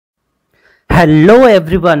Hello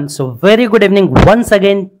everyone. So very good evening once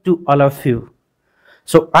again to all of you.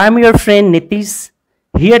 So I'm your friend Nitish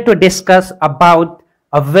here to discuss about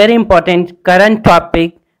a very important current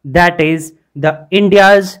topic, that is the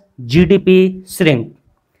India's GDP shrink.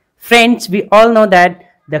 Friends, we all know that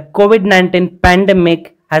the COVID-19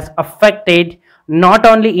 pandemic has affected not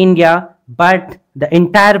only India but the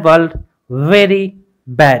entire world very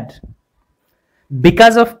bad.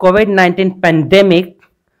 Because of COVID-19 pandemic,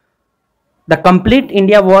 the complete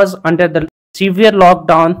India was under the severe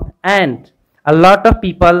lockdown and a lot of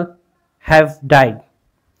people have died.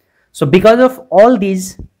 So because of all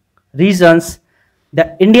these reasons,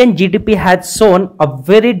 the Indian GDP has shown a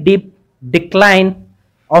very deep decline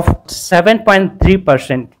of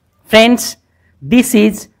 7.3%. Friends, this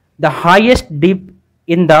is the highest dip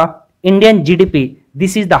in the Indian GDP.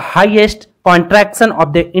 This is the highest contraction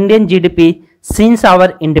of the Indian GDP since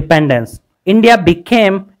our independence. India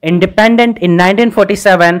became independent in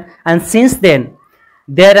 1947, and since then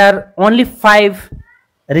there are only 5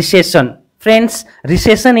 recession. Friends,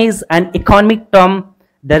 recession is an economic term.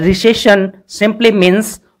 The recession simply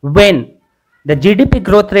means when the GDP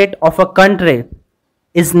growth rate of a country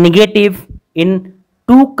is negative in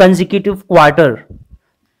 2 consecutive quarters.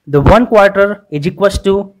 The one quarter is equals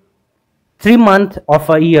to 3 months of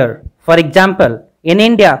a year. For example, in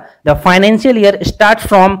India, the financial year starts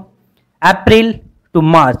from April to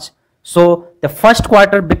March. So the first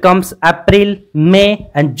quarter becomes April,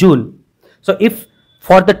 May and June. So if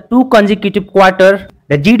for the 2 consecutive quarters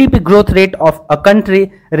the GDP growth rate of a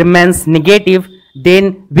country remains negative,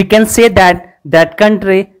 then we can say that that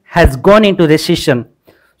country has gone into recession.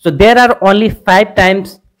 So there are only 5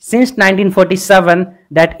 times since 1947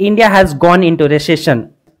 that India has gone into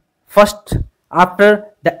recession. First, after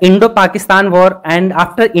the Indo-Pakistan War and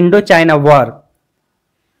after Indo-China War.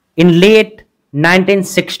 In late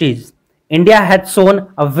 1960s, India had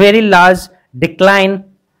shown a very large decline.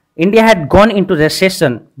 India had gone into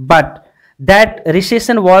recession, but that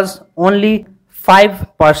recession was only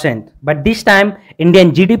 5%. But this time,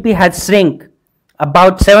 Indian GDP has shrunk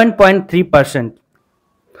about 7.3%.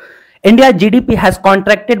 India's GDP has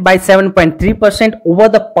contracted by 7.3% over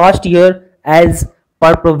the past year as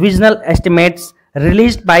per provisional estimates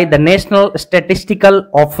released by the National Statistical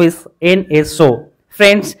Office (NSO).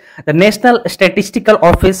 Friends, the National Statistical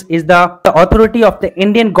Office is the authority of the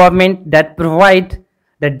Indian government that provides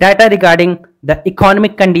the data regarding the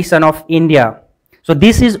economic condition of India. So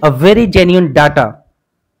this is a very genuine data.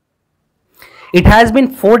 It has been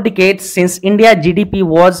 4 decades since India GDP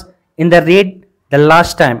was in the red the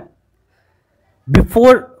last time.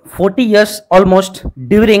 Before 40 years almost,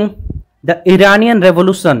 during the Iranian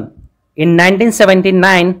Revolution in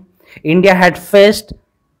 1979, India had faced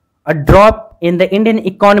a drop in the Indian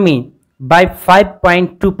economy by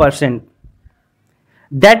 5.2%.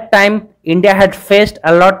 That time India had faced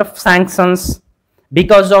a lot of sanctions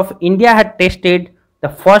because of India had tested the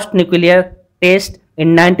first nuclear test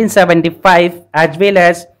in 1975, as well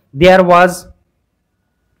as there was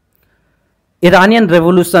Iranian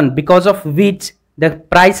Revolution, because of which the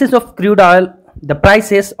prices of crude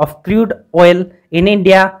oil in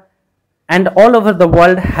India and all over the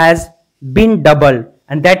world has been doubled.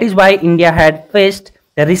 And that is why India had faced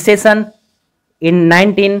the recession in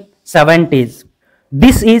 1970s.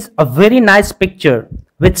 This is a very nice picture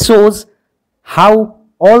which shows how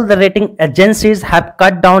all the rating agencies have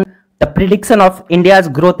cut down the prediction of India's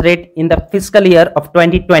growth rate in the fiscal year of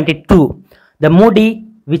 2022. The Moody,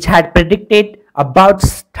 which had predicted about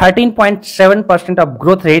 13.7% of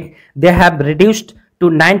growth rate, they have reduced to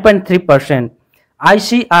 9.3%.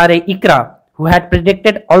 ICRA ICRA, who had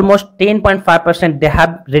predicted almost 10.5%, they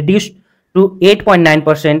have reduced to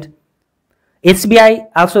 8.9%. SBI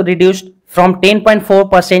also reduced from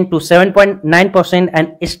 10.4% to 7.9%, and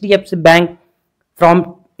HDFC Bank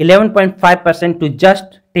from 11.5% to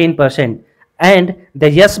just 10%. And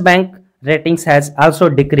the Yes Bank ratings has also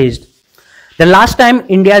decreased. The last time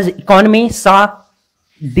India's economy saw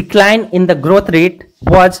decline in the growth rate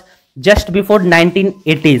was just before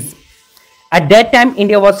 1980s. At that time,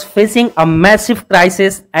 India was facing a massive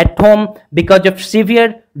crisis at home because of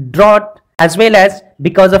severe drought as well as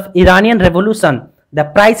because of Iranian Revolution. The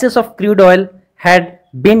prices of crude oil had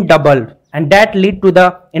been doubled, and that led to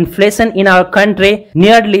the inflation in our country.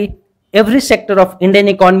 Nearly every sector of Indian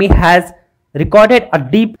economy has recorded a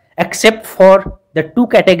dip except for the 2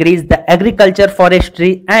 categories, the agriculture,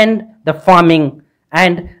 forestry and the farming,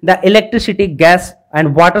 and the electricity, gas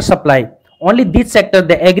and water supply. Only this sector,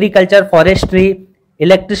 the agriculture, forestry,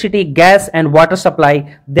 electricity, gas and water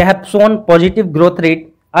supply, they have shown positive growth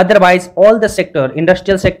rate. Otherwise all the sector,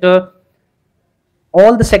 industrial sector,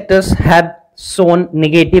 all the sectors have shown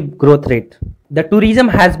negative growth rate. The tourism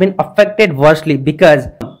has been affected worstly because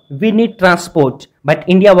we need transport, but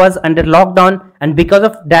India was under lockdown, and because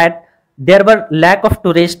of that there were lack of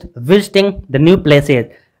tourists visiting the new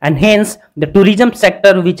places, and hence the tourism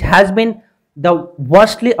sector, which has been the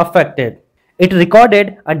worstly affected, it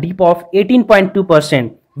recorded a dip of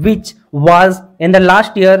 18.2%, which was in the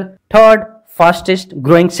last year third fastest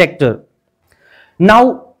growing sector.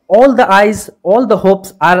 Now all the eyes, all the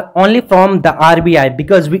hopes are only from the RBI,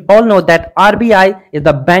 because we all know that RBI is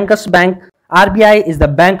the bankers bank. RBI is the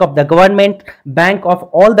bank of the government, bank of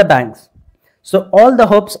all the banks. So all the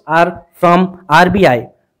hopes are from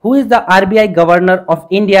RBI. Who is the RBI governor of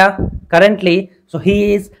India currently? So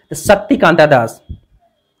he is the Shaktikanta Das.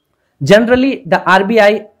 Generally the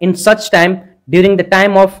RBI in such time, during the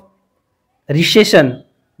time of recession,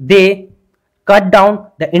 they cut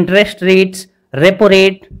down the interest rates, repo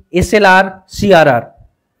rate, SLR, CRR,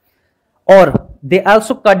 or they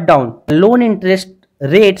also cut down loan interest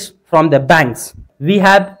rates from the banks. We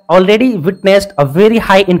have already witnessed a very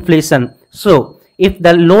high inflation. So if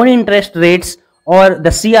the loan interest rates or the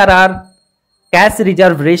CRR, cash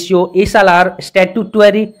reserve ratio, SLR,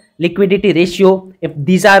 statutory liquidity ratio, if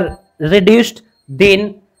these are reduced,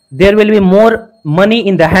 then there will be more money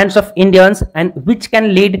in the hands of Indians, and which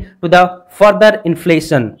can lead to the further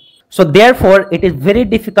inflation. So therefore it is very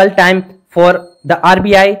difficult time for the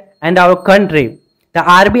RBI and our country. The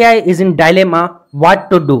RBI is in dilemma what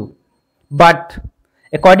to do. But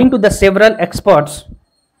according to the several experts,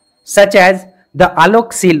 such as the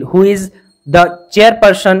Alok Sil, who is the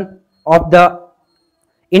chairperson of the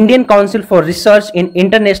Indian Council for Research in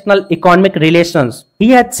International Economic Relations, he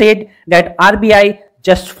had said that RBI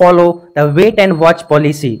just follow the wait and watch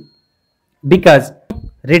policy, because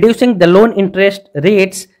reducing the loan interest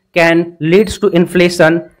rates can lead to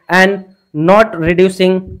inflation, and not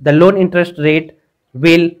reducing the loan interest rate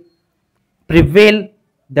will prevail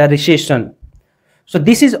the recession. So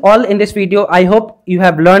this is all in this video. I hope you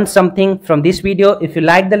have learned something from this video. If you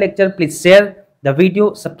like the lecture, please share the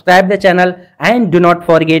video, subscribe the channel, and do not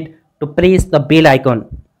forget to press the bell icon.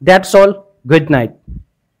 That's all. Good night.